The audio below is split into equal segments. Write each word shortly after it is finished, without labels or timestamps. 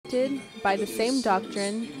directed by the same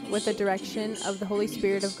doctrine with the direction of the Holy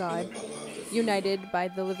Spirit of God, united by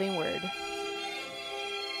the living Word.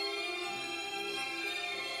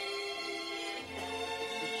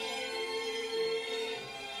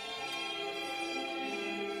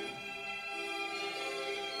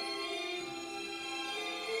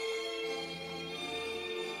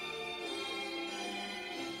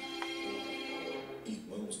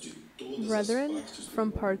 Brethren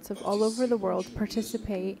from parts of all over the world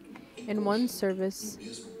participate in one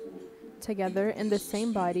service together in the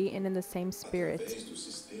same body and in the same spirit.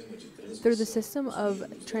 Through the system of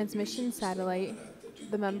transmission satellite,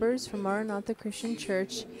 the members from Maranatha Christian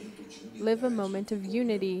Church live a moment of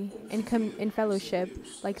unity and in fellowship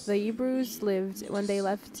like the Hebrews lived when they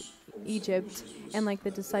left Egypt and like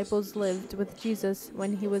the disciples lived with Jesus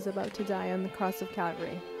when he was about to die on the cross of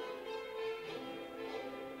Calvary.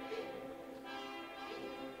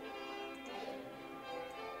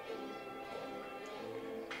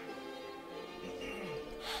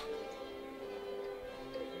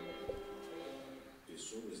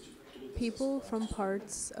 People from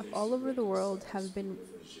parts of all over the world have been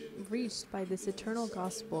reached by this eternal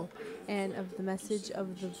gospel and of the message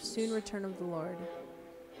of the soon return of the Lord.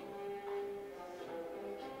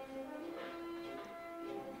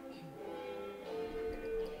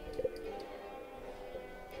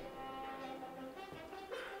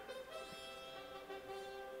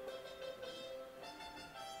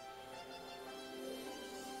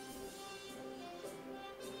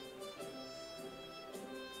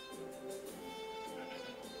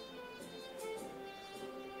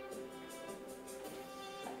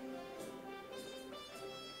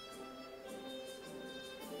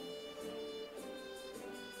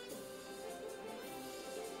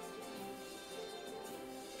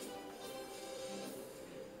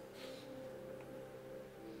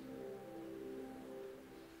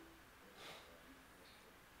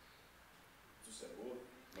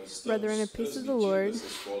 Brethren, in peace of the Lord,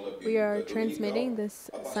 we are transmitting this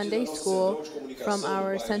Sunday school from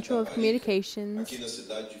our Central of Communications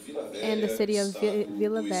in the city of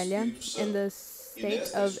Vila Velha in the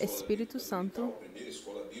state of Espírito Santo.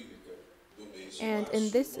 And in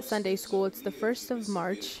this Sunday school, it's the 1st of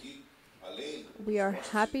March. We are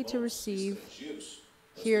happy to receive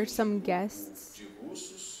here some guests.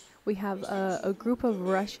 We have a group of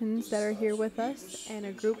Russians that are here with us and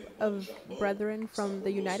a group of brethren from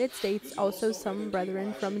the United States, also some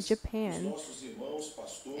brethren from Japan.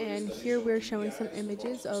 And here we're showing some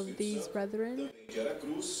images of these brethren.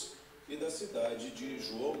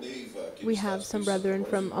 We have some brethren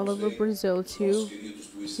from all over Brazil too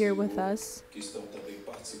here with us,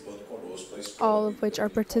 all of which are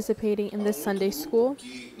participating in this Sunday school.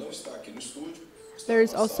 There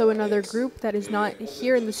is also another group that is not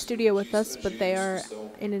here in the studio with us, but they are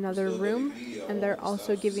in another room, and they're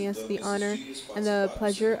also giving us the honor and the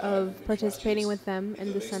pleasure of participating with them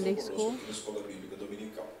in the Sunday school.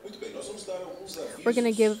 We're going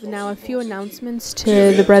to give now a few announcements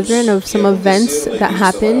to the brethren of some events that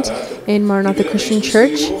happened in Maranatha Christian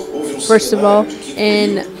Church. First of all,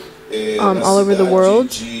 in all over the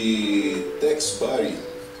world,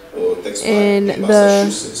 in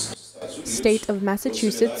the state of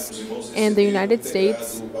Massachusetts and the United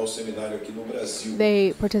States,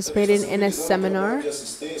 they participated in a seminar.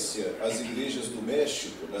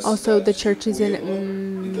 Also, the churches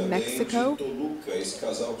in Mexico.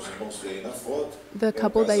 The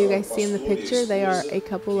couple that you guys see in the picture, they are a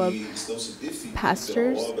couple of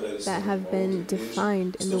pastors that have been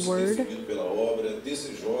defined in the Word.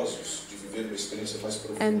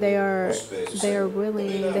 And they are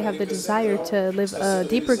willing, they have the desire to live a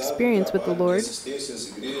deeper experience with the Lord.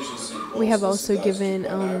 We have also given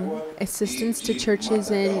assistance to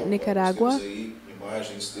churches in Nicaragua.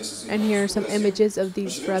 And here are some images of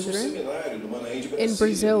these brethren. In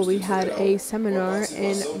Brazil, we had a seminar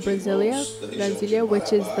in Brasilia,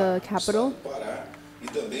 which is the capital.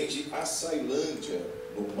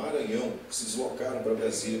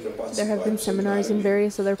 There have been seminars in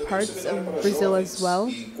various other parts of Brazil as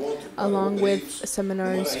well, along with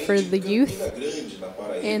seminars for the youth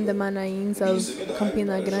in the Manaíns of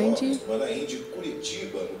Campina Grande.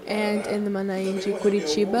 And in the Manaín de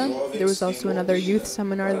Curitiba, there was also another youth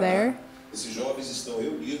seminar there.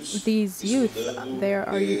 These youth, they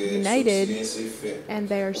are united and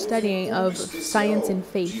they are studying of science and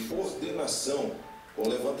faith.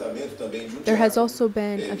 There has also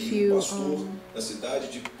been a few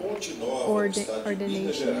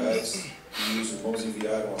ordinations.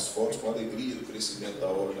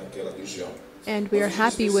 And we are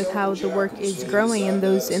happy with how the work is growing in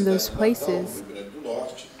those places.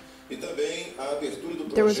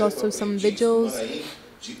 There was also some vigils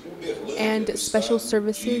and special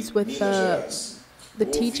services with the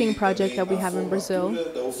teaching project that we have in Brazil.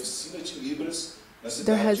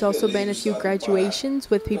 There has also been a few graduations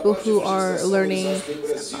with people who are learning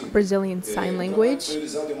Brazilian Sign Language.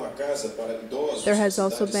 There has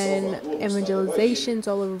also been evangelizations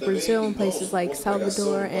all over Brazil in places like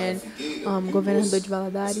Salvador and Governador de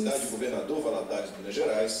Valadares.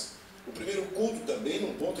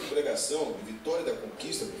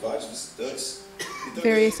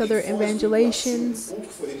 Various other evangelizations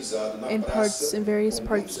in various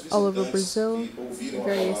parts all over Brazil,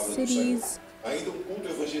 various cities.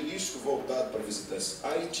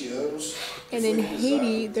 And in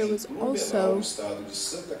Haiti, there was also,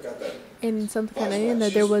 in Santa Catarina,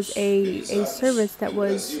 there was a service that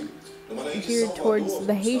was geared towards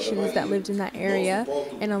the Haitians that lived in that area,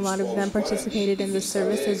 and a lot of them participated in the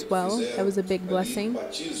service as well. That was a big blessing.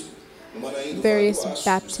 Various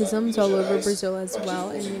baptisms all over Brazil as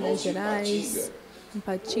well, in Minas Gerais, in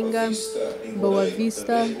Patinga, Boa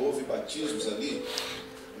Vista,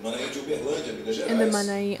 in the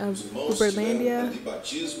Manai of Uberlândia.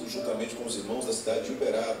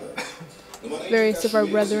 Various of our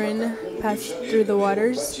brethren passed through the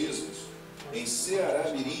waters.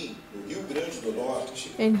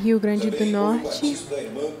 In Rio Grande do Norte.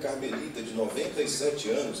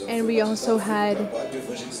 And we also had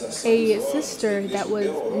a sister that was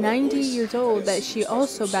 90 years old that she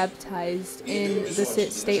also baptized in the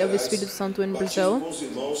state of Espírito Santo in Brazil.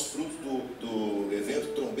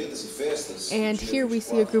 And here we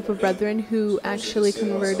see a group of brethren who actually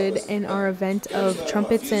converted in our event of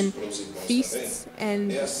trumpets and feasts,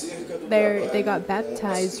 and they got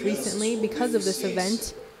baptized recently because of this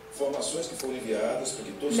event.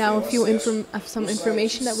 Now, some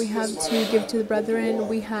information that we have to give to the brethren.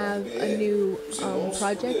 We have a new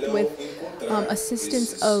project with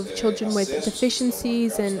assistance of children with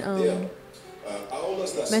deficiencies and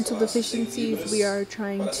mental deficiencies. We are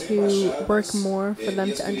trying to work more for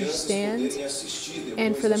them to understand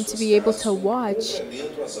and for them to be able to watch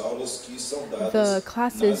the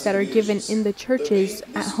classes that are given in the churches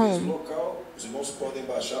at home.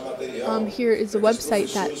 Here is a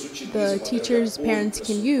website that the teachers' parents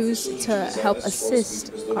can use to help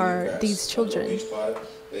assist these children,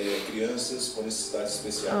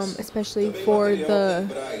 especially for the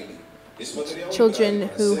children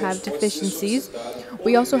who have deficiencies.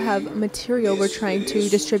 We also have material. We're trying to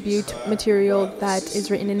distribute material that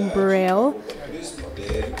is written in Braille,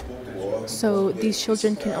 so these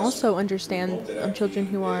children can also understand. Children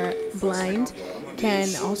who are blind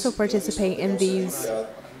can also participate in these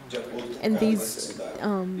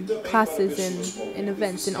classes and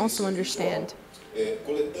events and also understand.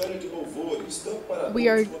 We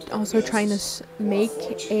are also trying to make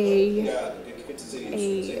a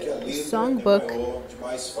songbook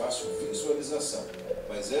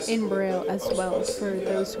in Braille as well for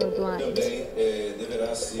those who are blind.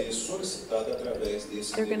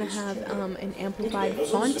 They're going to have an amplified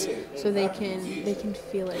font so they can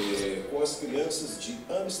feel it.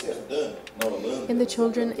 And the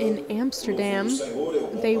children in Amsterdam,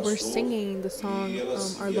 they were singing the song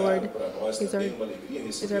 "Our Lord is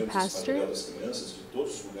our pastor."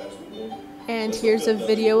 And here's a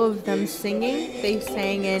video of them singing. They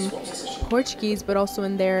sang in Portuguese, but also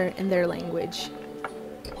in their language.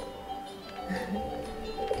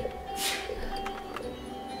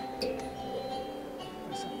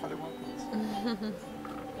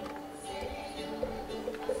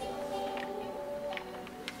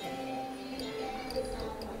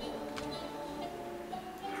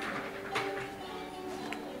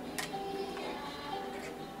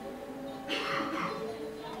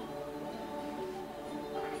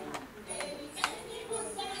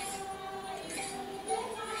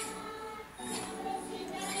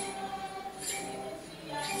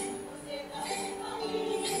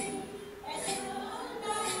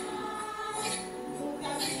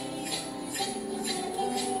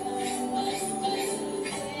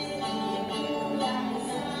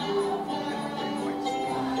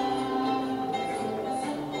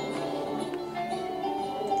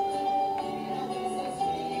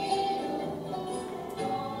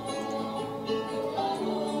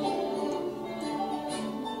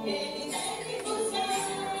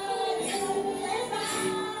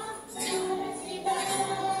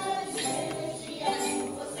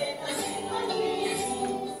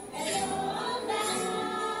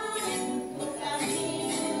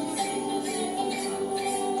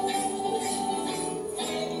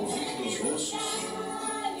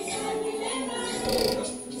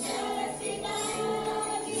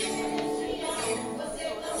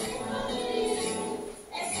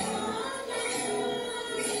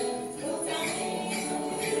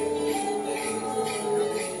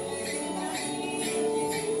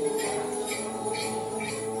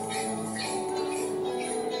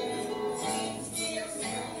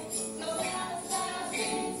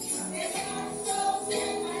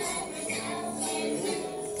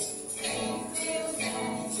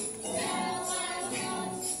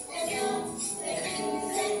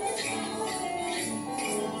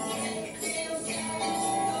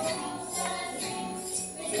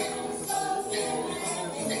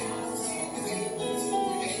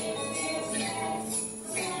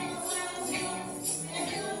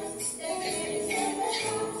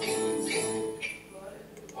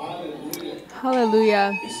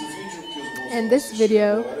 Hallelujah. And this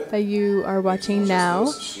video that you are watching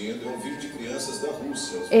now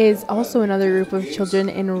is also another group of children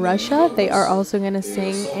in Russia. They are also going to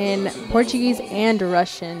sing in Portuguese and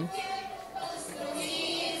Russian.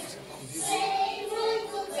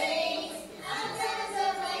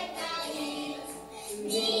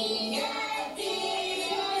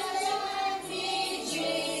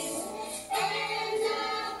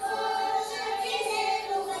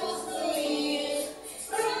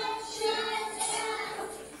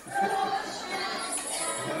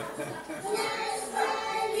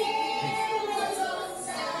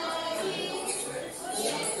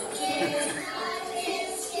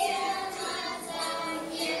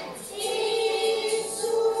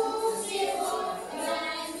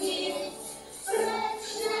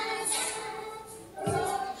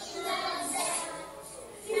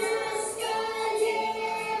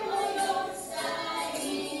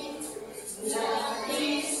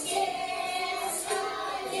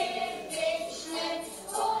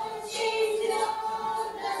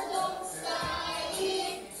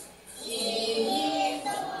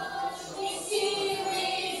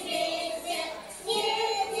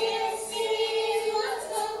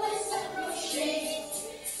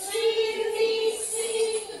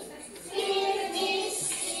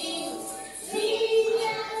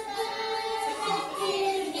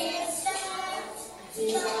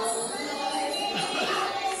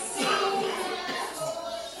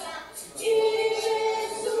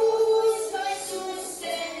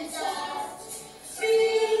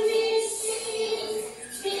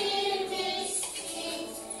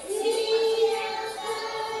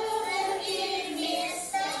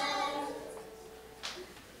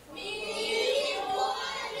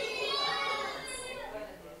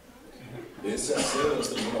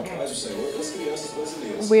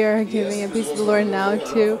 We are giving a piece of the Lord now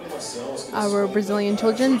to our Brazilian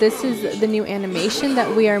children. This is the new animation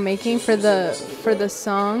that we are making for the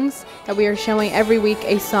songs that we are showing every week.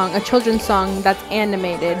 A song, a children's song that's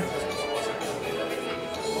animated.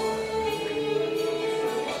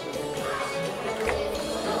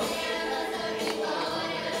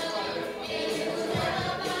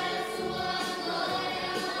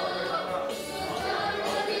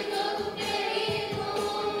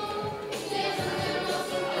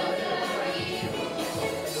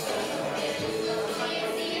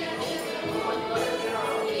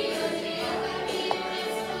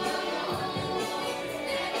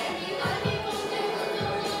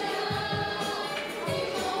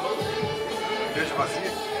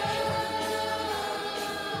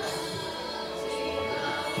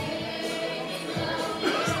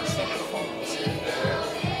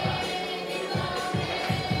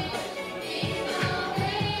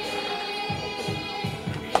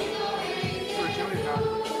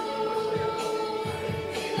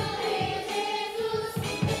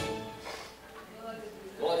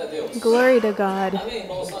 Glory to God.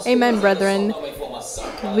 Amen, brethren.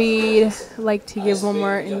 We'd like to give one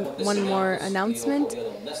more announcement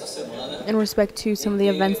in respect to some of the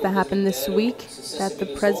events that happened this week, that the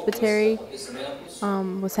presbytery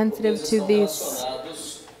was sensitive to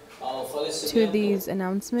these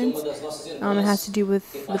announcements. It has to do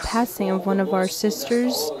with the passing of one of our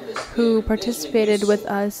sisters who participated with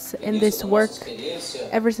us in this work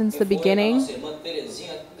ever since the beginning.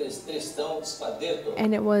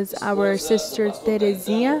 And it was our sister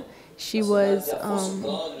Terezinha. She was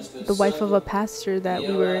the wife of a pastor that's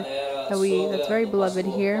very beloved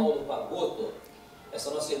here.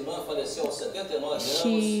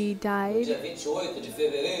 She died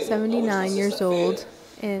 79 years old,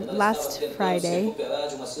 and last Friday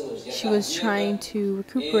she was trying to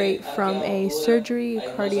recuperate from a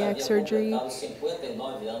cardiac surgery.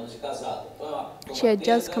 She had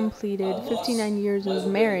just completed 59 years of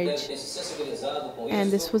marriage,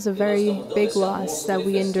 and this was a very big loss that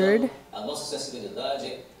we endured.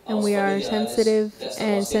 And we are sensitive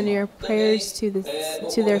and sending our prayers to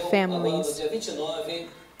their families.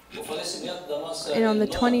 And on the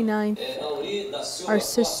 29th, our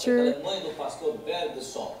sister,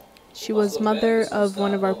 she was mother of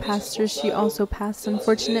one of our pastors. She also passed,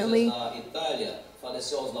 unfortunately.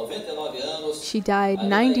 She died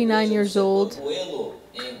 99 years old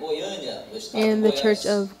in the church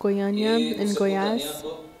of Goiânia in Goiás.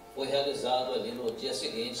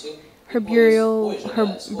 Her burial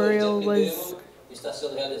was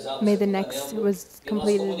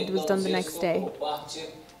done the next day.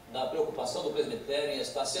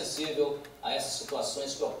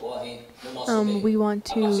 We want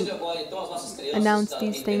to announce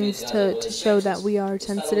these things to show that we are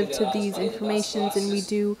sensitive to these informations and we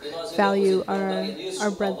do value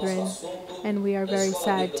our brethren, and we are very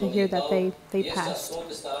sad to hear that they passed.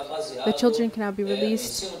 The children can now be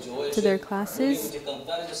released to their classes.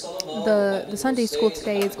 The Sunday school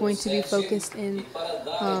today is going to be focused in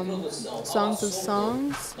Songs of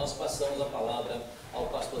Songs,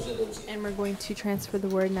 and we're going to transfer the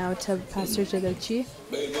word now to Pastor Gedeuchi.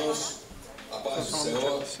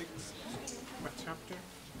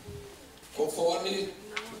 Conforme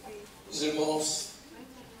os irmãos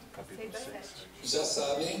já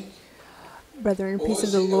sabem, Brethren, peace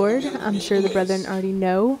of the Lord. I'm sure the brethren already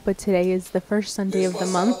know, but today is the first Sunday of the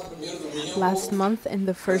month. Last month, in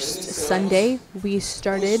the first Sunday, we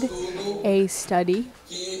started a study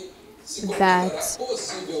that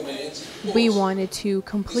we wanted to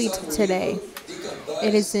complete today.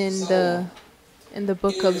 It is in the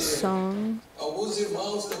book of Song.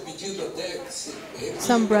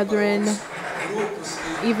 Some brethren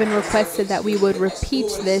even requested that we would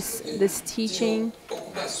repeat this teaching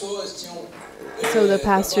so the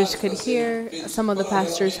pastors could hear. Some of the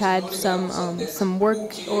pastors had some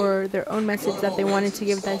work or their own message that they wanted to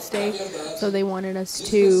give that day, so they wanted us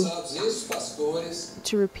to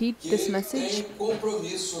repeat this message.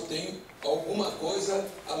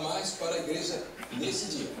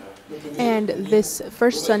 And this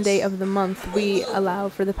first Sunday of the month, we allow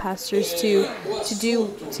for the pastors to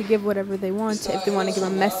give whatever they want, if they want to give a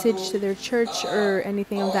message to their church or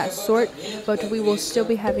anything of that sort. But we will still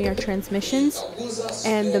be having our transmissions,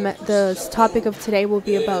 and the topic of today will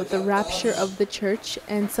be about the rapture of the church.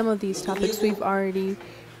 And some of these topics we've already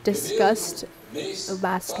discussed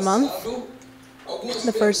last month.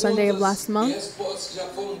 The first Sunday of last month,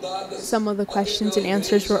 some of the questions and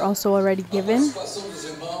answers were also already given.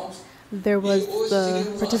 There was the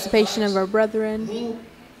participation of our brethren,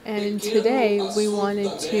 and today we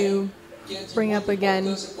wanted to bring up again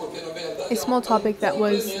a small topic that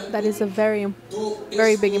is of very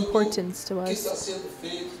big importance to us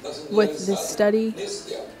with this study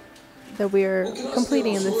that we are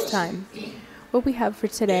completing in this time. What we have for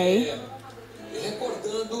today,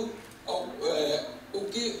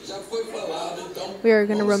 we are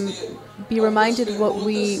going to be reminded of what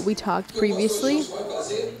we talked previously.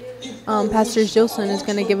 Pastor Gilson is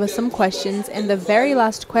going to give us some questions, and the very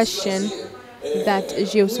last question that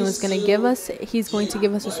Gilson is going to give us, he's going to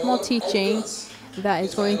give us a small teaching that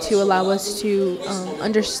is going to allow us to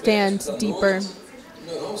understand deeper,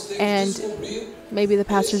 and maybe the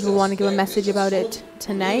pastors will want to give a message about it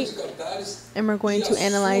tonight. And we're going to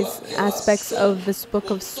analyze aspects of this book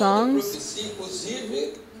of Songs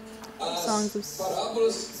of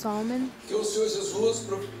Solomon,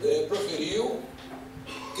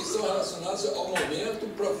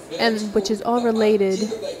 and which is all related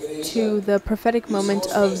to the prophetic moment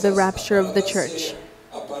of the rapture of the church.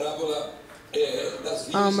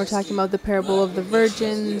 We're talking about the parable of the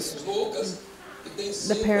virgins,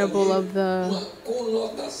 the parable of the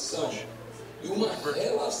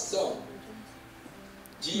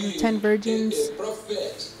 10 virgins,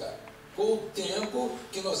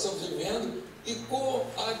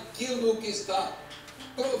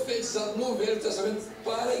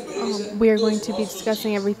 we are going to be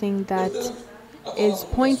discussing everything that is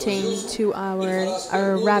pointing to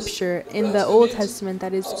our rapture in the Old Testament,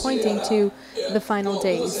 that is pointing to the final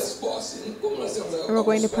days. And we're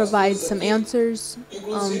going to provide some answers.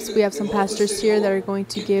 So we have some pastors here that are going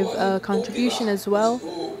to give a contribution as well.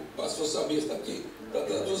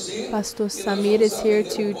 Pastor Samir is here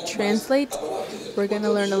to translate. We're going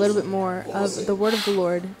to learn a little bit more of the word of the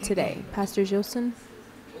Lord today. Pastor Gilson?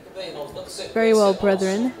 Very well,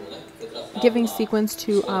 brethren. Giving sequence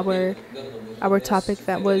to our topic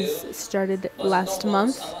that was started last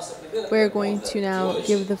month, we're going to now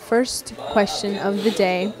give the first question of the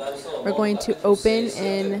day. We're going to open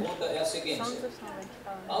in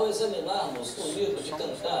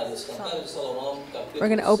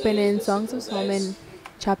Songs of Solomon,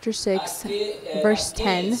 chapter 6, verse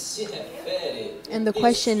 10. And the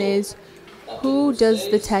question is, who does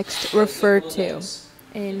the text refer to?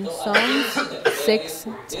 In Songs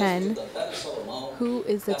 6:10, who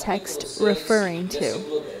is the text referring to?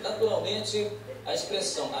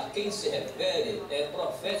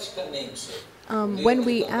 When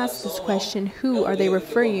we ask this question, who are they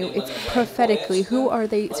referring to? It's prophetically. Who are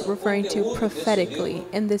they referring to prophetically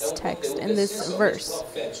in this text, in this verse?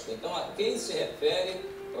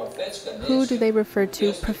 Who do they refer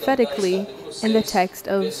to prophetically in the text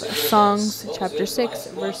of Songs chapter 6,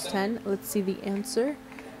 verse 10? Let's see the answer.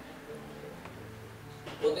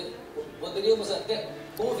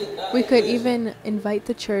 We could even invite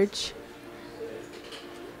the church.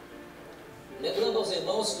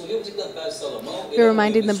 We're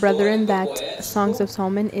reminding the brethren that Songs of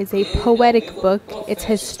Solomon is a poetic book. It's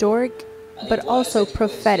historic, but also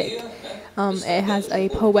prophetic. It has a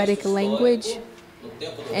poetic language,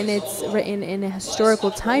 and it's written in a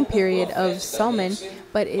historical time period of Solomon,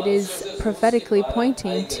 but it is prophetically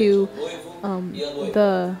pointing to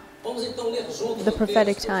the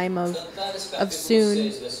prophetic time of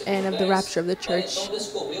soon and of the rapture of the church.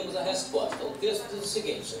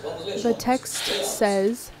 The text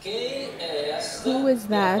says, "Who is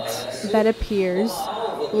that appears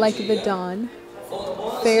like the dawn,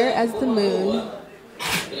 fair as the moon,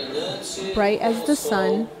 bright as the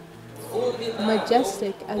sun,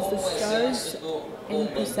 majestic as the stars in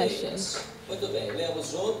procession?"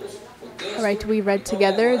 All right, we read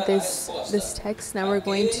together this text. Now we're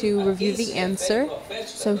going to review the answer.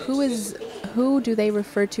 So who do they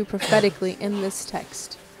refer to prophetically in this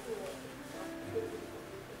text?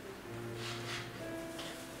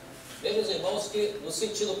 Vejam, irmãos, que no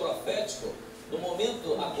sentido profético, no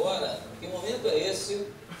momento agora, que momento é esse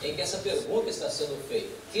em que essa pergunta está sendo feita?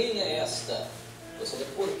 Quem é esta? Ou seja,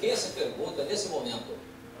 por que essa pergunta nesse momento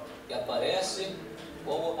que aparece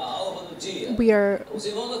como a alva do dia?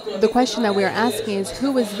 The question that we are asking is,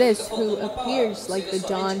 who is this who appears like the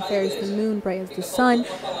dawn, fair as the moon, bright as the sun?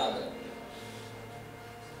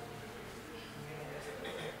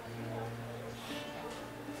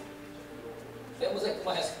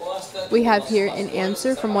 We have here an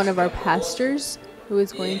answer from one of our pastors who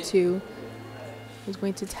is going to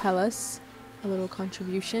tell us a little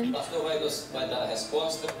contribution. The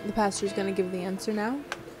pastor is going to give the answer now.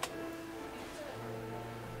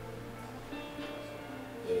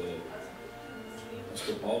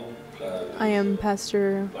 I am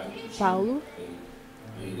Pastor Paulo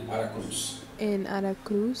in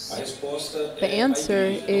Aracruz. The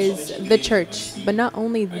answer is the church, but not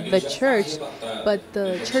only the church, but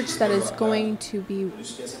the church that is going to be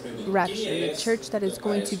raptured, the church that is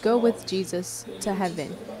going to go with Jesus to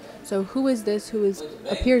heaven. So who is this who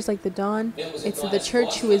appears like the dawn? It's the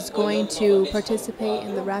church who is going to participate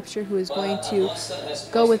in the rapture, who is going to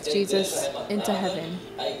go with Jesus into heaven.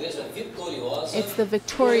 It's the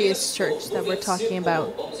victorious church that we're talking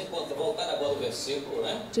about.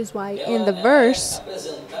 Which is why in the verse,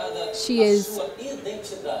 she is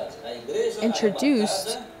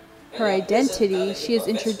introduced, her identity, she is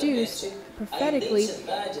introduced prophetically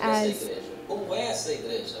as,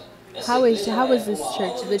 how is this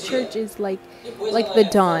church? The church is like the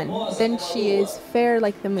dawn. Then she is fair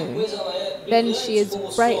like the moon. Then she is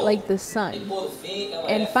bright like the sun.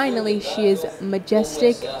 And finally, she is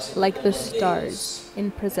majestic like the stars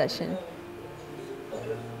in procession.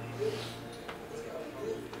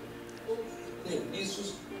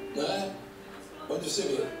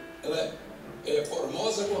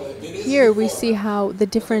 Here we see how the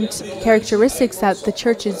different characteristics that the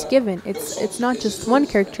church is given. It's not just one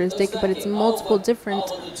characteristic, but it's multiple different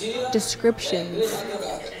descriptions.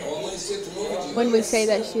 When we say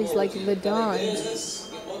that she's like the dawn,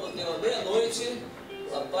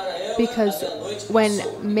 because when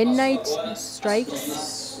midnight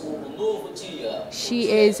strikes,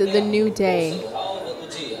 she is the new day.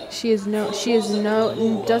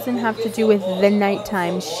 Doesn't have to do with the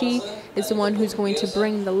nighttime. She is the one who's going to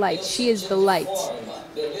bring the light. She is the light.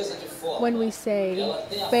 When we say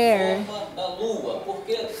fair,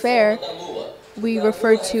 we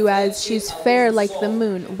refer to as she's fair like the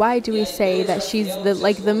moon. Why do we say that she's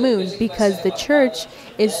like the moon? Because the church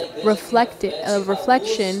is a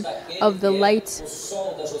reflection of the light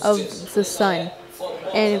of the sun.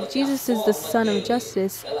 And if Jesus is the Son of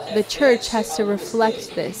Justice, the church has to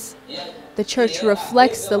reflect this. The church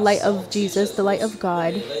reflects the light of Jesus, the light of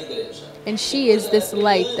God, and she is this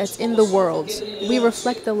light that's in the world. We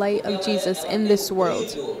reflect the light of Jesus in this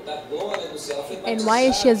world. And why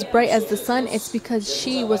is she as bright as the sun? It's because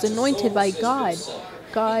she was anointed by God.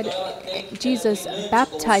 Jesus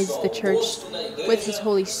baptized the church with his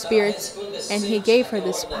Holy Spirit, and he gave her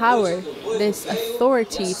this power, this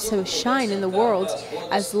authority to shine in the world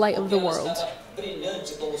as light of the world.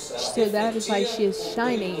 So that is why she is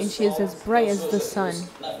shining, and she is as bright as the sun.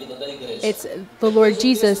 It's the Lord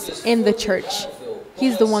Jesus in the church.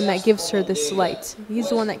 He's the one that gives her this light. He's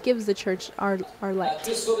the one that gives the church our light.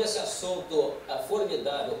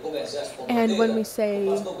 And when we say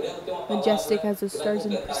majestic as the stars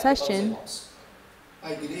in procession,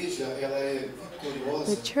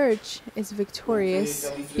 the church is victorious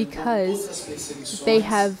because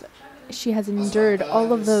she has endured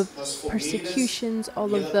all of the persecutions,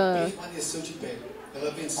 all of the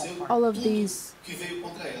all of these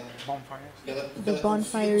the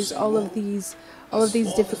bonfires, all of these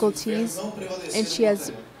difficulties, and she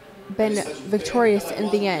has been victorious in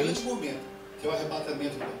the end.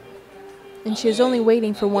 And she is only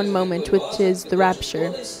waiting for one moment, which is the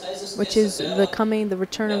rapture, which is the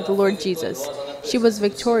return of the Lord Jesus. She was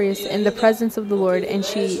victorious in the presence of the Lord, and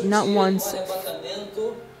she not once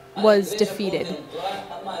was defeated.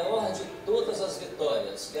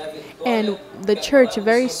 And the church,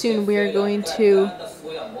 very soon we are going to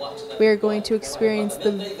experience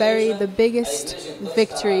the biggest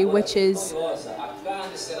victory, which is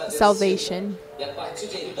salvation.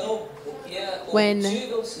 When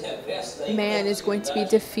man is going to be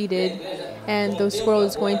defeated and this world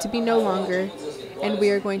is going to be no longer, and we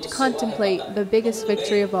are going to contemplate the biggest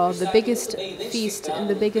victory of all, the biggest feast and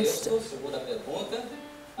the biggest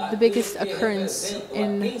occurrence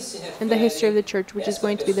in the history of the church, which is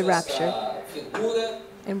going to be the rapture,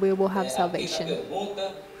 and we will have salvation.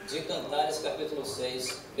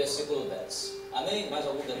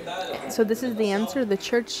 So this is the answer. The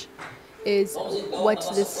church is what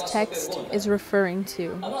this text is referring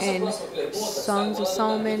to in Songs of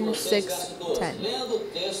Solomon 6:10.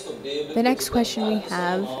 The next question we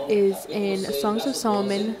have is in Songs of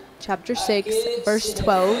Solomon chapter 6 verse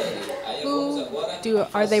 12. Who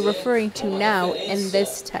are they referring to now in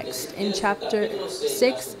this text in chapter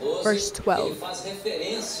 6 verse 12?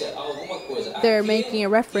 They're making a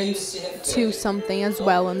reference to something as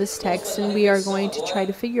well in this text, and we are going to try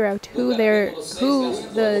to figure out who the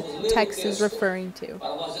text is referring to.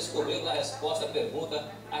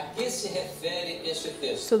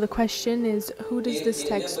 So the question is, who does this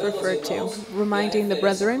text refer to? Reminding the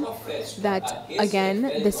brethren that, again,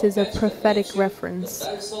 this is a prophetic reference.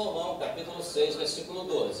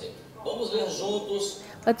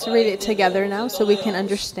 Let's read it together now so we can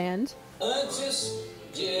understand.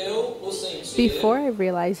 Before I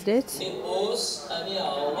realized it,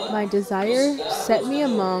 my desire set me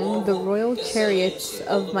among the royal chariots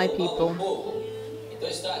of my people.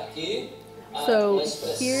 So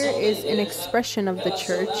here is an expression of the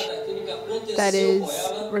church that is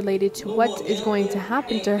related to what is going to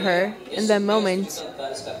happen to her in the moment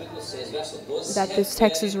that this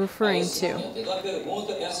text is referring to.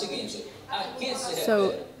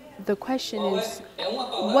 So the question is,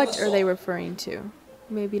 what are they referring to?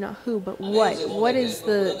 Maybe not who, but what. What is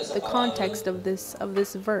the context of this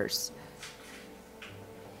verse?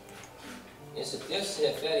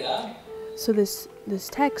 So this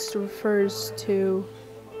text refers to,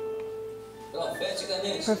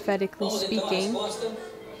 prophetically speaking.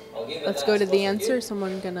 Let's go to the answer.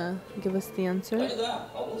 Someone gonna give us the answer.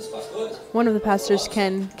 One of the pastors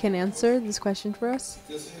can answer this question for us.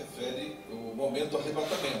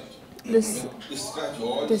 This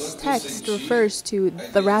text refers to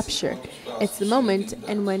the rapture. It's the moment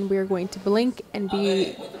and when we are going to blink and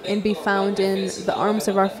be found in the arms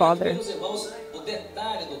of our Father.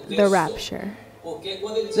 The rapture.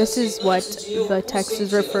 This is what the text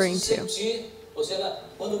is referring to.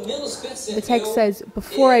 The text says,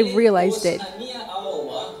 before I realized it,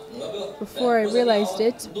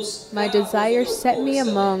 my desire set me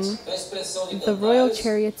among the royal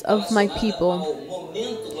chariots of my people.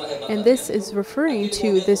 And this is referring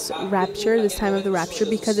to this rapture, this time of the rapture,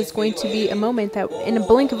 because it's going to be a moment that in a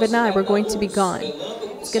blink of an eye we're going to be gone.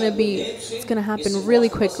 It's going to happen really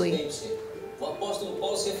quickly.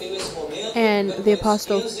 And the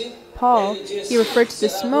Apostle Paul, he referred to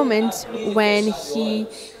this moment when he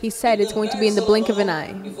said it's going to be in the blink of an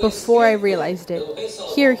eye, before I realized it.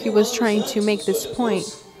 Here he was trying to make this point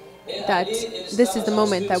that this is the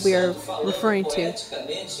moment that we are referring to.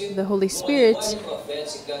 The Holy Spirit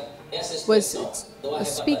is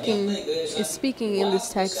speaking in this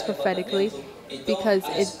text prophetically, because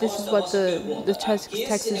this is what the text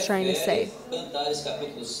is trying to say.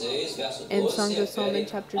 In Songs of Solomon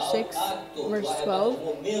chapter 6, verse 12,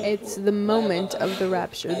 it's the moment of the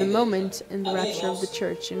rapture, the moment in the rapture of the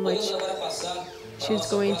church, in which she's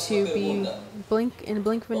going to be in a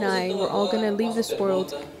blink of an eye. We're all going to leave this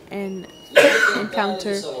world and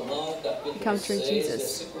encounter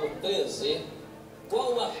Jesus.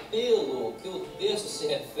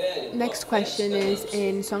 Next question is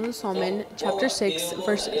in Song of Solomon, chapter 6,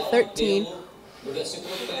 verse 13.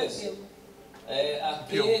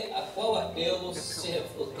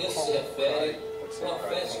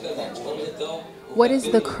 What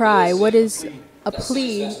is the cry? What is a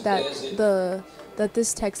plea that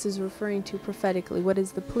this text is referring to prophetically? What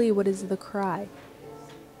is the plea? What is the cry?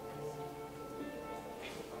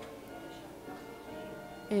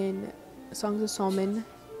 In Songs of Solomon,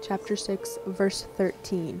 chapter 6, verse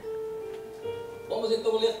 13. Vamos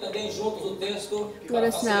então ler também juntos o texto. Let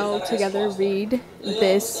us now together read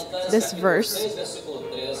this verse,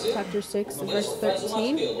 chapter 6, verse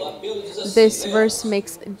 13. This verse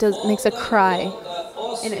makes a cry,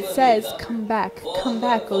 and it says, come back,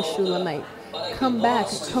 O Shulamite. Come back,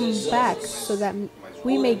 so that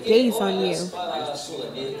we may gaze on you.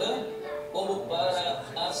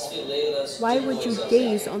 Why would you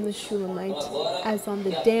gaze on the Shulamite as on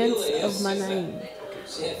the dance of Manaim?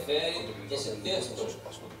 Se refere esse texto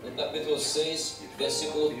no capítulo 6,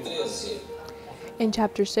 versículo 13. In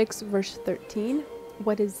chapter 6, verse 13,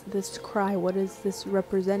 what is this cry? What is this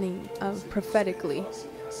representing prophetically?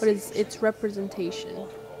 What is its representation?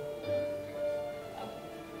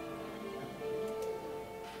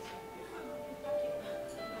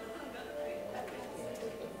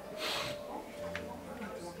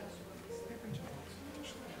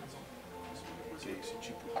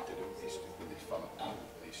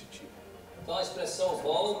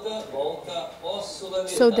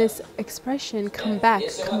 So this expression, come back,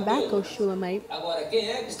 O Shulamite,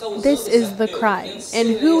 this is the cry. And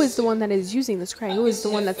who is the one that is using this cry? Who is the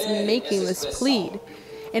one that's making this plead?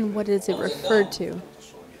 And what does it refer to?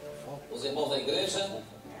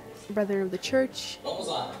 Brethren of the church,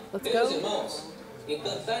 let's go.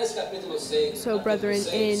 So, brethren,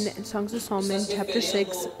 in Songs of Solomon, chapter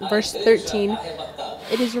 6, verse 13,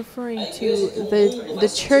 it is referring to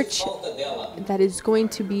the church that is going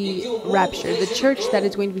to be raptured, the church that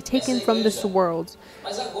is going to be taken from this world.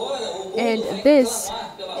 And this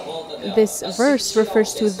verse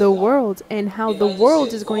refers to the world and how the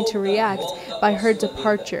world is going to react by her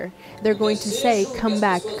departure. They're going to say, come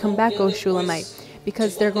back, O Shulamite.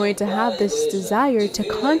 Because they're going to have this desire to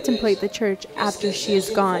contemplate the church after she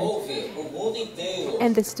is gone.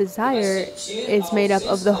 And this desire is made up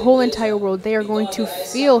of the whole entire world. They are going to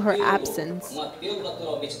feel her absence.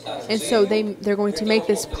 And so they're going to make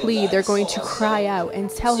this plea. They're going to cry out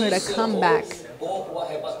and tell her to come back.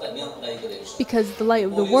 Because the light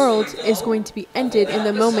of the world is going to be ended in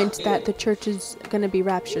the moment that the church is going to be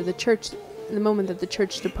raptured. In the moment that the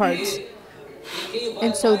church departs.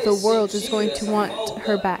 And so the world is going to want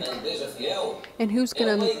her back. And who's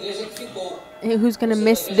gonna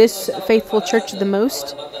miss this faithful church the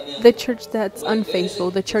most? The church that's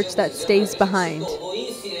unfaithful, the church that stays behind.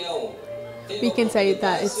 We can say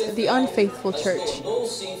that it's the unfaithful church.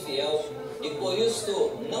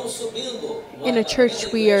 In a church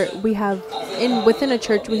within a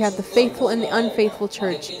church we have the faithful and the unfaithful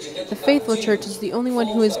church. The faithful church is the only one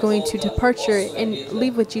who is going to departure and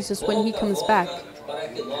leave with Jesus when he comes back.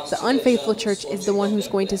 The unfaithful church is the one who's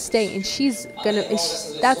going to stay, and that's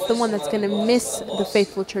the one that's going to miss the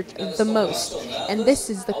faithful church the most. And this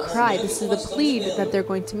is the cry, this is the plead that they're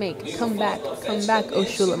going to make. Come back, O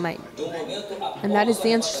Shulamite. And that is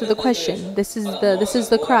the answer to the question. This is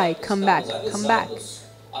the cry, come back.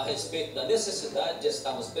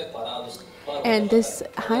 And this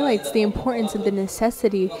highlights the importance and the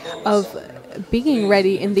necessity of being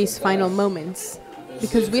ready in these final moments.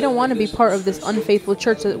 Because we don't want to be part of this unfaithful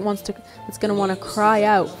church that's going to want to cry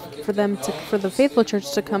out for the faithful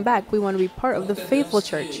church to come back. We want to be part of the faithful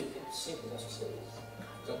church.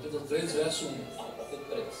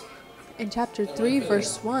 In chapter 3,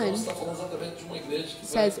 verse 1,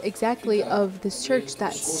 says exactly of this church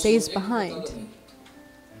that stays behind.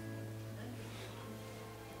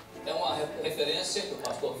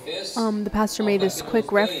 The pastor made this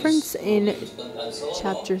quick reference in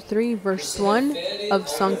chapter 3, verse 1 of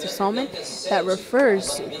Songs of Solomon that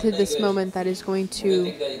refers to this moment that is going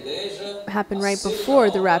to happen right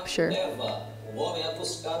before the rapture.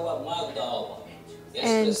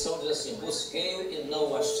 And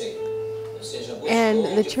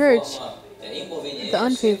the church, the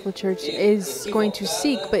unfaithful church, is going to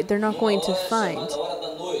seek, but they're not going to find.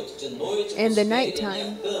 In the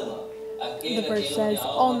nighttime, the verse says,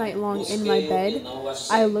 all night long in my bed,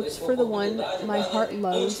 I looked for the one my heart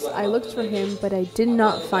loves. I looked for him, but I did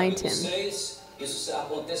not find him.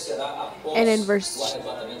 And in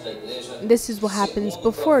this is what happens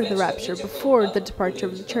before the rapture, before the departure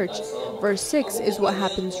of the church. Verse 6 is what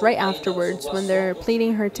happens right afterwards when they're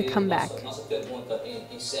pleading her to come back.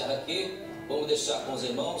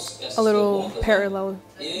 A little parallel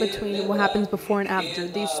between what happens before and after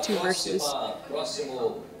these two verses.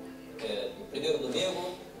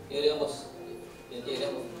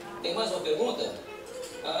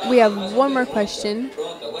 We have one more question.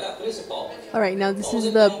 All right, now this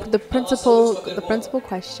is the principal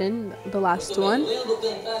question, the last one.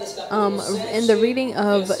 In the reading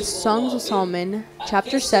of Songs of Solomon,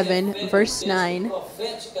 chapter 7, verse 9,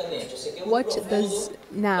 what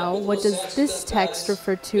does this text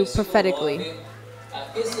refer to prophetically? A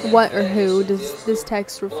que se What or who refere does this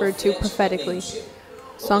text refer to prophetically?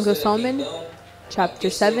 Song of Solomon, chapter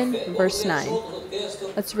 7, verse 9.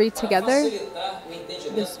 Let's read together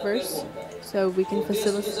this verse so we can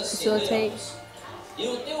facilitate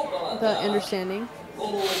the understanding.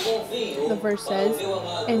 The verse says,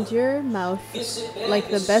 "And your mouth, like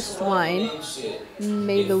the best wine,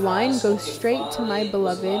 may the wine go straight to my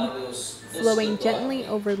beloved, flowing gently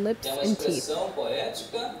over lips and teeth."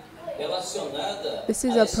 This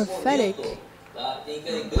is a prophetic,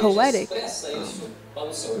 poetic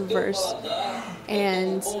verse,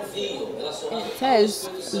 and it says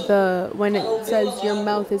when it says your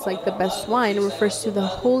mouth is like the best wine, it refers to the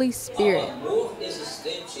Holy Spirit.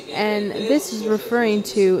 And this is referring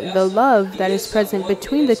to the love that is present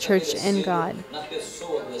between the church and God.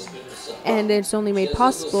 And it's only made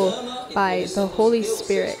possible by the Holy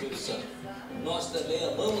Spirit.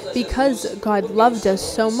 Because God loved us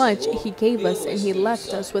so much, He gave us and He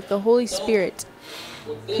left us with the Holy Spirit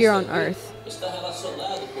here on earth.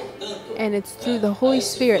 And it's through the Holy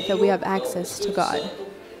Spirit that we have access to God.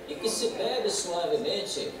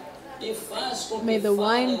 May the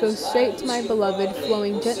wine go straight to my beloved,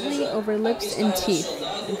 flowing gently over lips and teeth.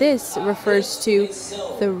 This refers to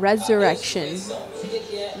the resurrection.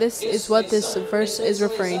 This is what this verse is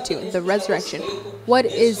referring to, the resurrection. What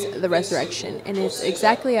is the resurrection? And it's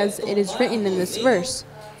exactly as it is written in this verse.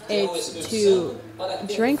 It's to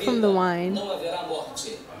drink from the wine,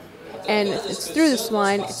 and it's through this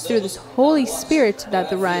wine, it's through this Holy Spirit that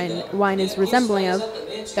the wine is resembling of,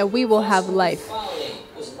 that we will have life.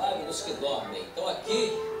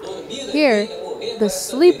 Here, the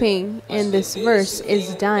sleeping in this verse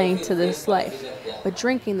is dying to this life, but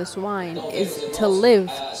drinking this wine is to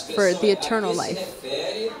live for the eternal life.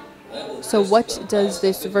 So what does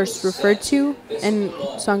this verse refer to? In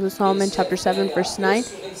Songs of Solomon, chapter 7, verse 9,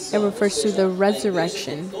 it refers to the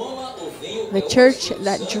resurrection. The church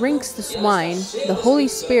that drinks this wine, the Holy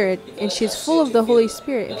Spirit, and she's full of the Holy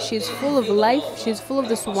Spirit. If she's full of life, she's full of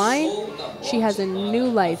this wine, she has a new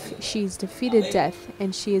life. She's defeated death,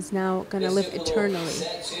 and she is now going to live eternally.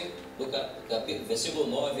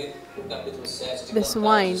 This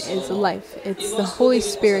wine is life. It's the Holy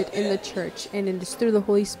Spirit in the church, and it is through the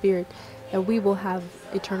Holy Spirit that we will have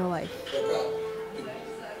eternal life.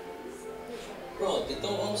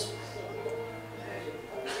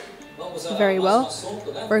 Very well.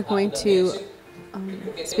 We're going to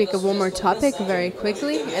speak of one more topic very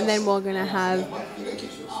quickly, and then we're going to have,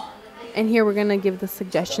 and here we're going to give the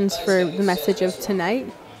suggestions for the message of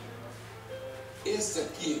tonight.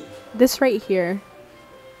 This right here,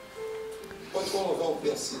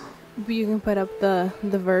 you can put up the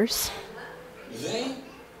verse. It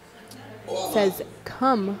says,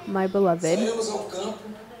 "Come, my beloved,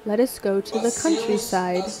 let us go to the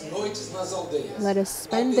countryside. Let us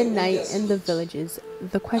spend the night in the villages."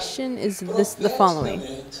 The question is the following.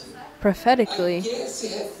 Prophetically,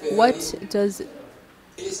 what does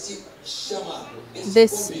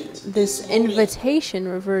this invitation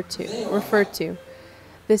refer to?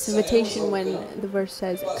 This invitation, when the verse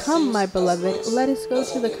says, "Come, my beloved, let us go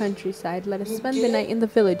to the countryside. Let us spend the night in the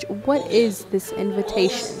village." What is this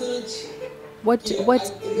invitation? What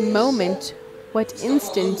moment, what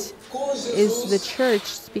instant is the church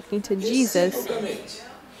speaking to Jesus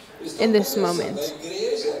in this moment?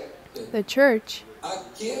 The church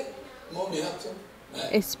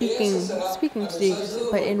is speaking to Jesus,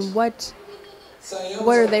 but in what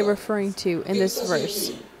are they referring to in this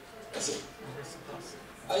verse?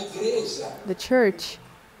 The church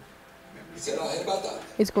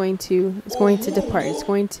is going to depart.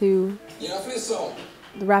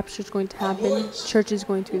 The rapture is going to happen. The church is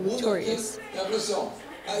going to be victorious.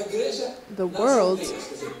 The world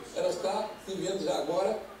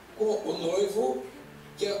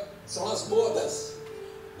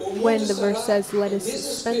when the verse says, "Let us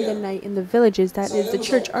spend the night in the villages," that is the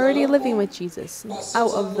church already living with Jesus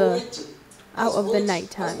out of the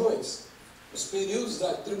nighttime.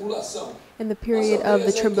 In the period of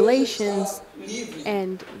the tribulations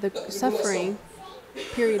and the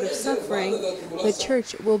period of suffering, the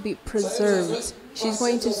church will be preserved. She's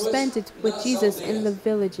going to spend it with Jesus in the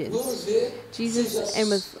villages.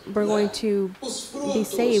 We're going to be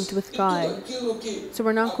saved with God. So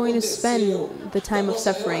we're not going to spend the time of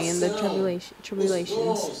suffering and the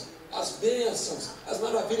tribulations.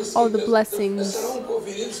 All the blessings,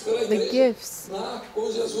 the gifts,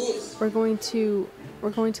 we're going to We're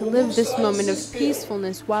going to live this moment of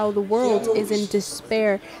peacefulness while the world is in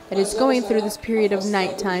despair, that is going through this period of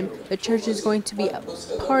nighttime. The church is going to be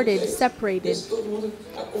parted, separated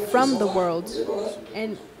from the world,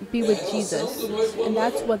 and be with Jesus. And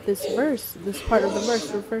that's what this part of the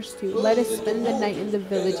verse refers to. Let us spend the night in the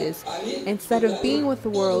villages. Instead of being with the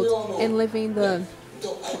world and living the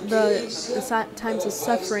times of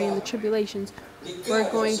suffering and the tribulations, we're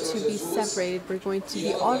going to be separated. We're going to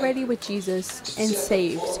be already with Jesus and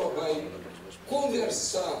saved.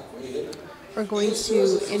 We're going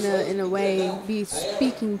to, in a way, be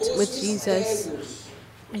speaking with Jesus.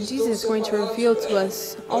 And Jesus is going to reveal to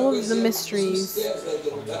us all of the mysteries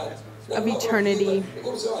of eternity.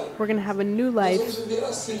 We're going to have a new life.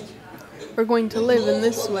 We're going to live in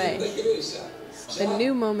this way. The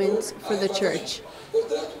new moment for the church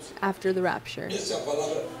after the rapture.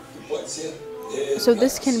 So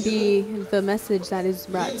this can be the message that is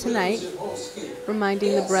brought tonight,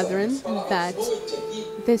 reminding the brethren that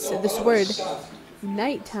this word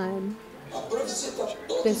nighttime,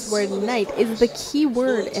 this word night, is the key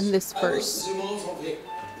word in this verse.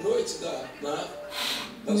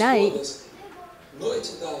 Night,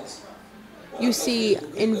 you see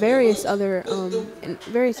in various other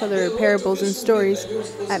parables and stories,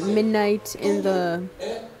 at midnight in the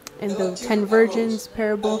 10 virgins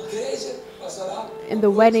parable, in the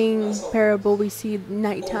wedding parable, we see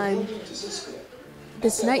nighttime.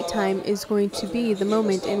 This nighttime is going to be the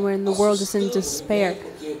moment in when the world is in despair.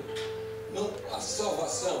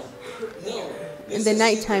 In the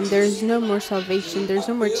nighttime, there is no more salvation. There's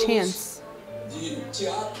no more chance. The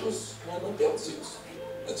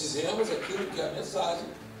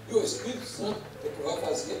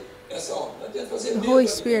Holy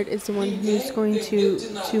Spirit is the one who's going to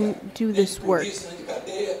do this work.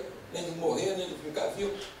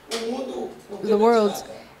 The world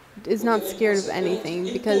is not scared of anything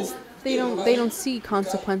because they don't see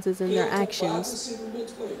consequences in their actions.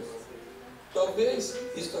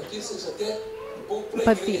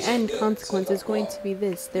 But the end consequence is going to be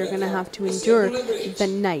this: they're going to have to endure the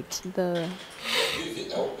night, the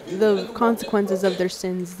consequences of their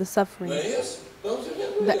sins, the suffering,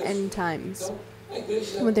 the end times,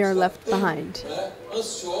 when they are left behind.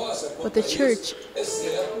 But the church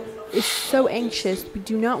is so anxious. We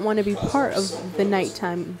do not want to be part of the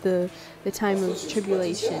nighttime, the time of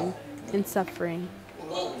tribulation and suffering.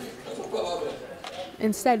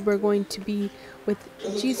 Instead, we're going to be with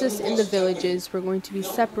Jesus in the villages. We're going to be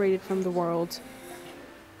separated from the world.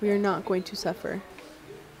 We are not going to suffer.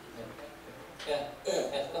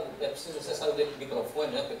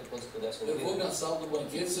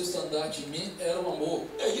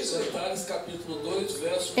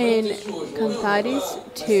 In Cantares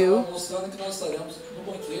 2,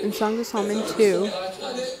 in Songs of Solomon 2,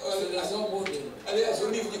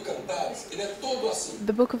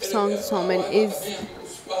 the book of Songs of Solomon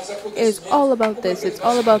is all about this. It's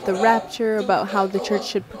all about the rapture, about how the church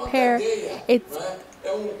should prepare. It's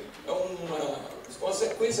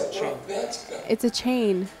a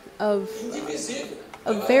chain of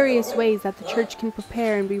various ways that the church can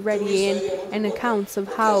prepare and be ready, and accounts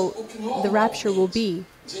of how the rapture will be,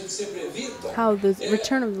 how the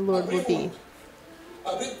return of the Lord will be.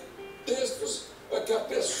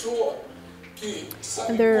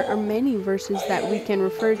 And there are many verses that we can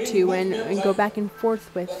refer to and go back and forth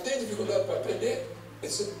with.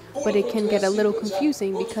 But it can get a little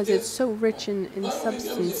confusing because it's so rich in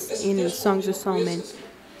substance in the Songs of Solomon.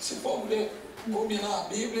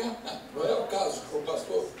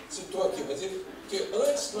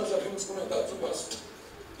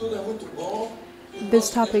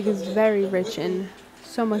 This topic is very rich and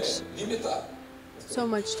so much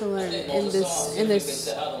to learn in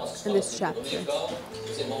this chapter.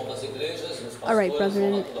 All right,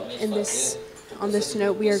 brethren, on this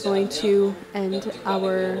note, we are going to end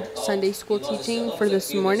our Sunday school teaching for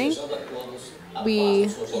this morning. We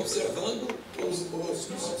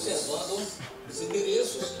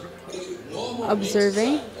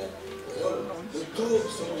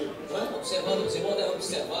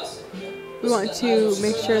want to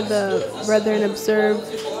make sure the brethren observe.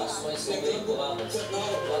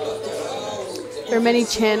 There are many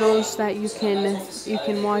channels that you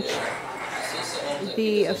can watch,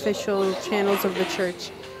 the official channels of the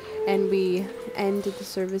church, and we end the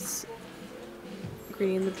service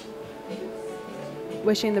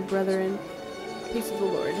wishing the brethren peace of the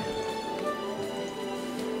Lord.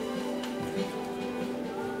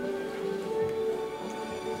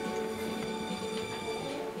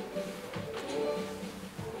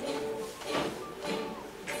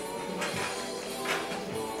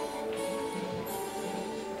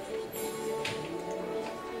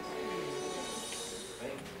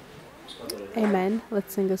 Amen.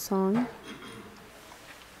 Let's sing a song.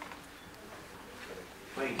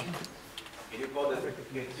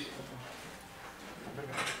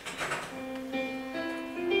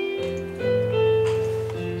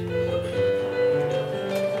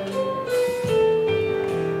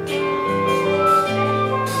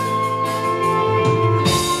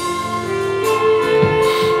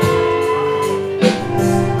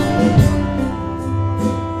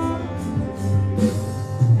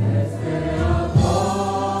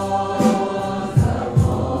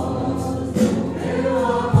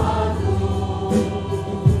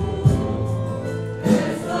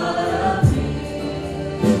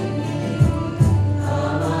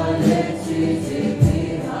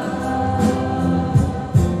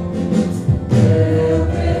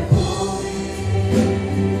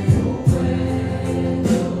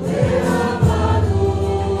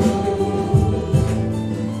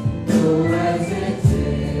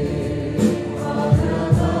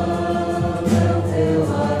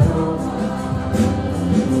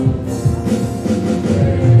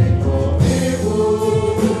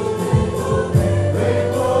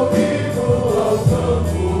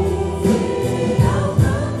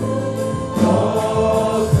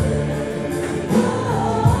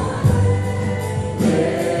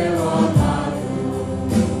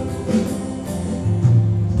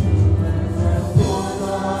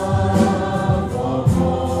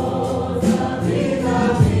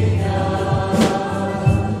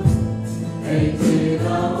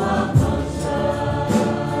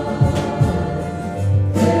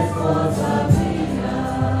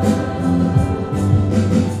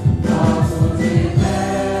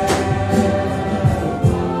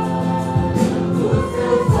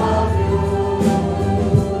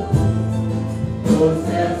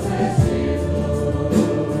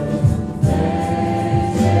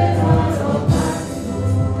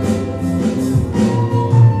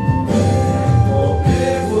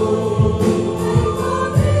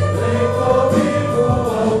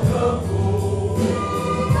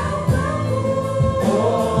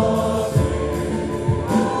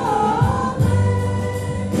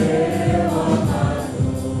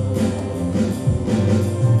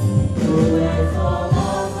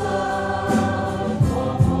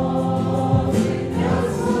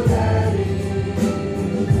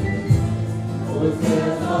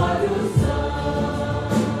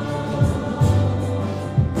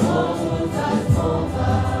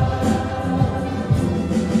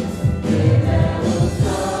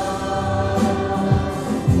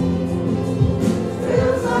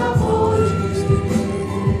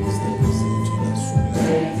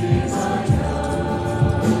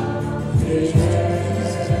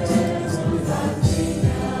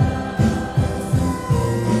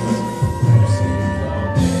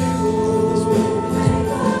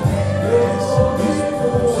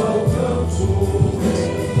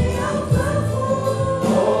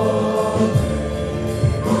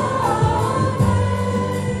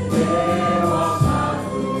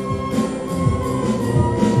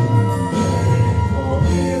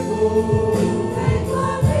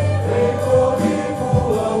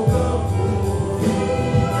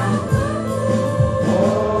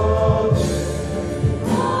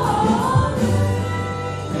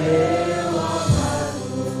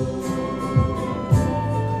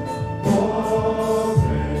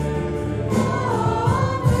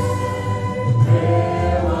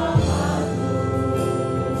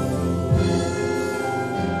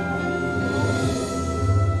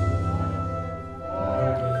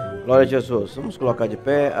 Glória a Jesus. Vamos colocar de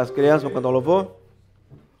pé. As crianças vão cantar um louvor?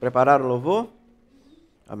 Prepararam o louvor?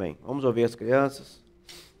 Amém. Vamos ouvir as crianças.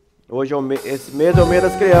 Hoje esse mês é o mês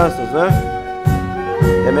das crianças, né?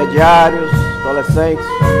 Intermediários, adolescentes.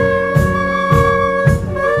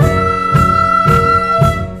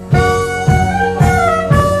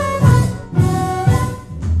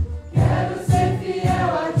 Ser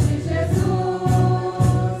fiel,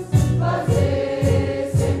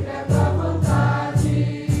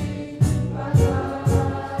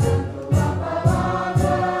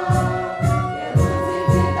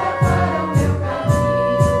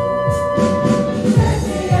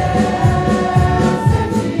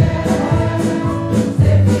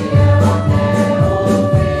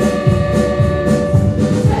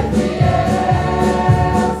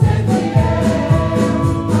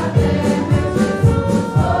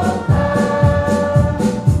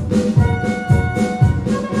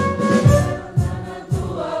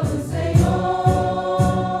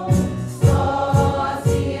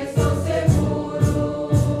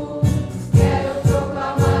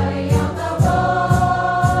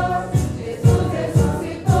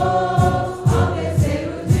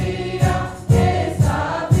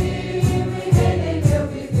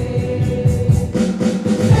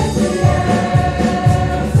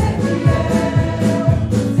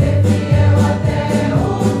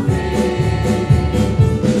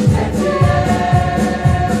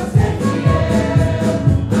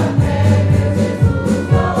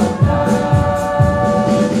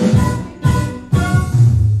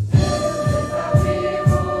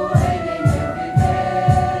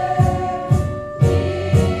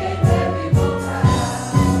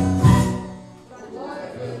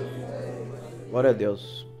 Glória a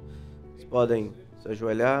Deus. Vocês podem se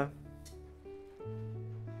ajoelhar.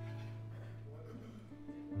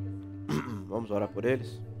 Vamos orar por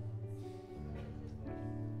eles.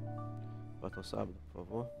 Pastor Sábado, por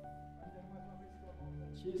favor.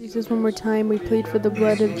 Jesus, one more time, we plead for the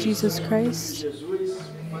blood of Jesus Christ.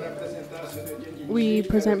 We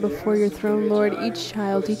present before your throne, Lord, each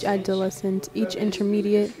child, each adolescent, each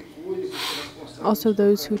intermediate, also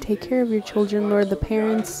those who take care of your children, Lord, the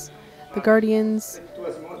parents, the guardians,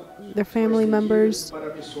 their family members.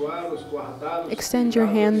 Extend your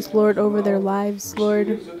hands, Lord, over their lives,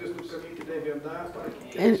 Lord,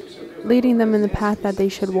 and leading them in the path that they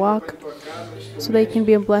should walk, so they can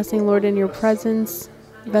be a blessing, Lord, in your presence,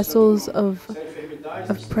 vessels of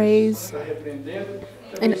praise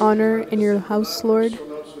and honor in your house, Lord.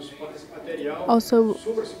 Also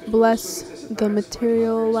bless their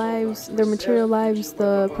material lives,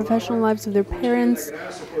 the professional lives of their parents.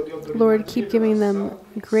 Lord, keep giving them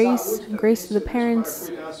grace to the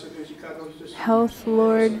parents, health,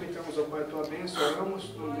 Lord.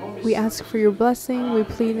 We ask for your blessing. We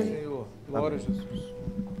plead in Glória a Jesus.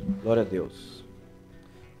 Glória a Deus.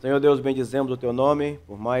 Senhor Deus, bendizemos o teu nome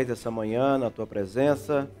por mais essa manhã na tua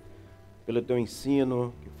presença, pelo teu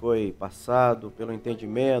ensino que foi passado, pelo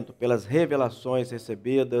entendimento, pelas revelações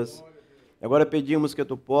recebidas. Agora pedimos que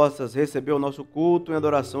tu possas receber o nosso culto em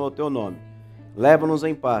adoração ao teu nome. Leva-nos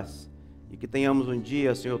em paz e que tenhamos um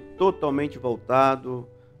dia, Senhor, totalmente voltado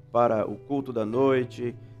para o culto da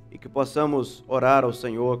noite e que possamos orar ao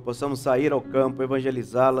Senhor, que possamos sair ao campo,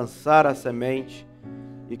 evangelizar, lançar a semente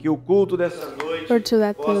e que o culto dessa noite, Lord, so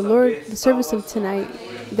that the service of tonight,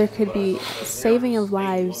 there could be saving of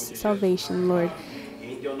lives, salvation, Lord.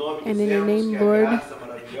 And in your name, Lord,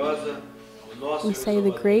 we say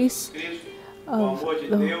the grace of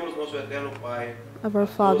our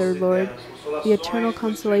Father, Lord, the eternal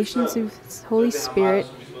consolations of His Holy Spirit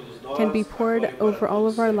can be poured over all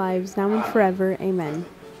of our lives, now and forever. Amen.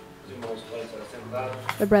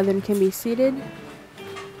 The brethren can be seated.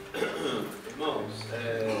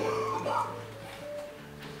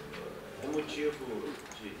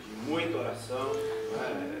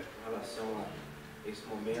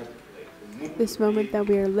 This moment that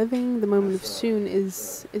we are living, the moment of soon,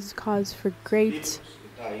 is cause for great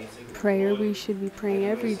prayer. We should be praying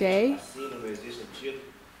every day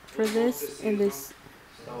for this and this.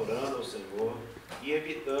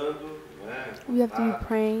 We have to be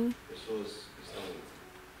praying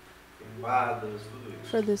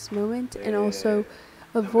for this moment and also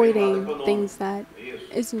avoiding things that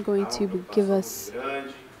isn't going to give us,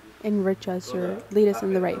 enrich us, or lead us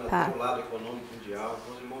in the right path.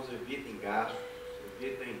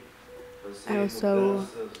 I also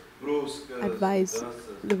advise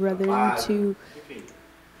the brethren to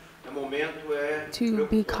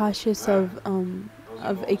be cautious of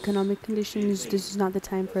economic conditions. This is not the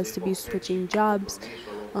time for us to be switching jobs,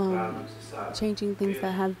 changing things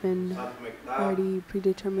that have been already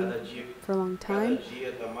predetermined for a long time.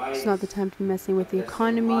 It's not the time to be messing with the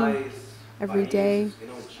economy every day.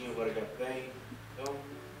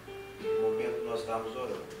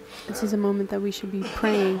 This is a moment that we should be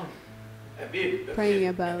praying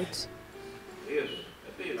about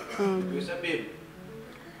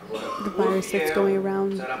the virus that's going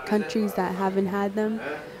around. Countries that haven't had them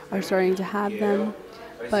are starting to have them.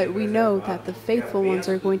 But we know that the faithful ones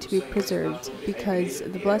are going to be preserved because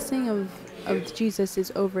the blessing of Jesus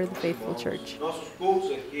is over the faithful church.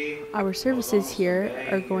 Our services here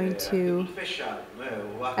are going to...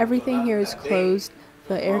 Everything here is closed.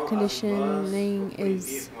 The air conditioning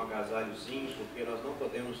is...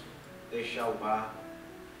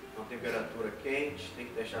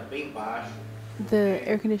 The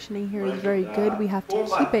air conditioning here is very good. We have to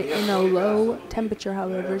keep it in a low temperature,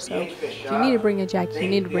 however, so if you need to bring a jacket, you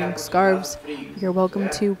need to bring scarves, you're welcome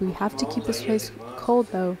to. We have to keep this place cold,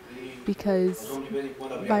 though, because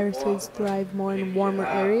viruses thrive more in warmer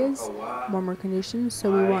areas, warmer conditions,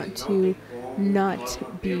 so we want to not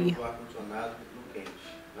be...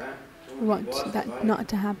 We want that not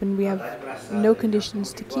to happen. We have no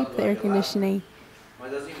conditions to keep the air conditioning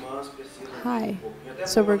high.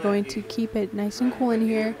 So we're going to keep it nice and cool in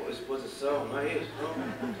here.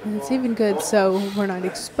 And it's even good so we're not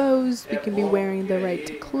exposed. We can be wearing the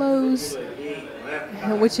right clothes,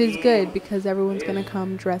 which is good because everyone's going to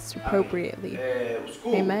come dressed appropriately.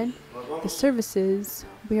 Amen. The services,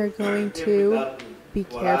 we are going to be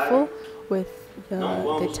careful with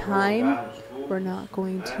the time. We're not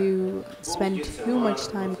going to spend too much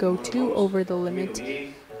time, go too over the limit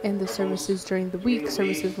in the services during the week.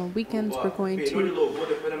 Services on weekends, we're going to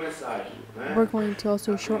We're going to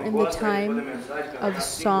also shorten the time of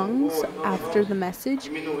songs after the message.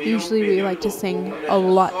 Usually we like to sing a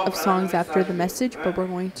lot of songs after the message, but we're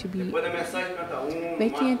going to be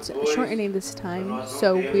shortening this time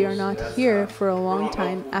so we are not here for a long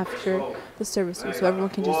time after the services. So everyone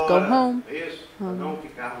can just go home,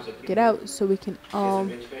 get out, so we can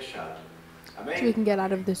get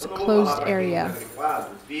out of this closed area.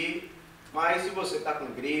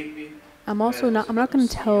 I'm not going to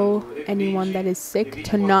tell anyone that is sick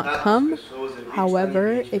to not come.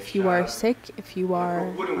 However, if you are sick, if you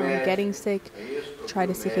are getting sick, try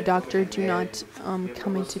to seek a doctor. Do not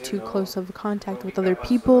come into too close of contact with other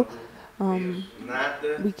people.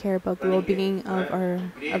 We care about the well-being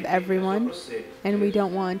of everyone, and we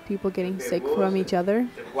don't want people getting sick from each other.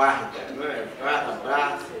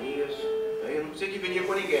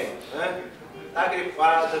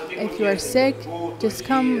 If you are sick, just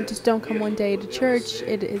don't come one day to church.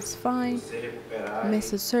 It is fine.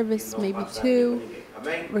 Miss a service, maybe two.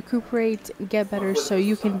 Recuperate, get better so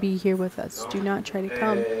you can be here with us. Do not try to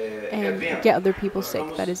come and get other people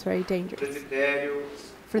sick. That is very dangerous.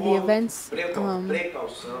 For the events,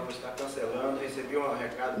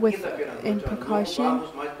 in precaution,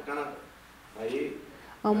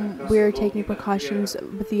 we are taking precautions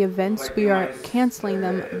with the events. We are canceling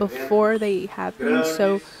them before they happen.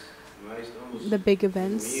 So the big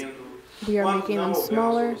events, we are making them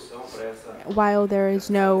smaller while there is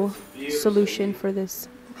no solution for this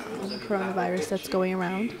coronavirus that's going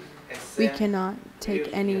around. We cannot take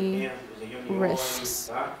any risks.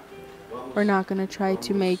 We're not going to try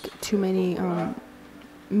to make too many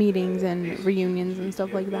meetings and reunions and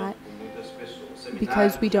stuff like that,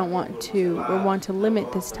 because we want to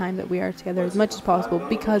limit this time that we are together as much as possible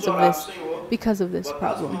because of this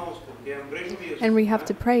problem. And we have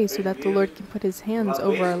to pray so that the Lord can put his hands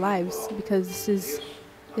over our lives, because this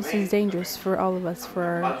is dangerous for all of us,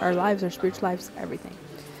 for our lives, our spiritual lives, everything.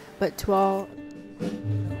 But to all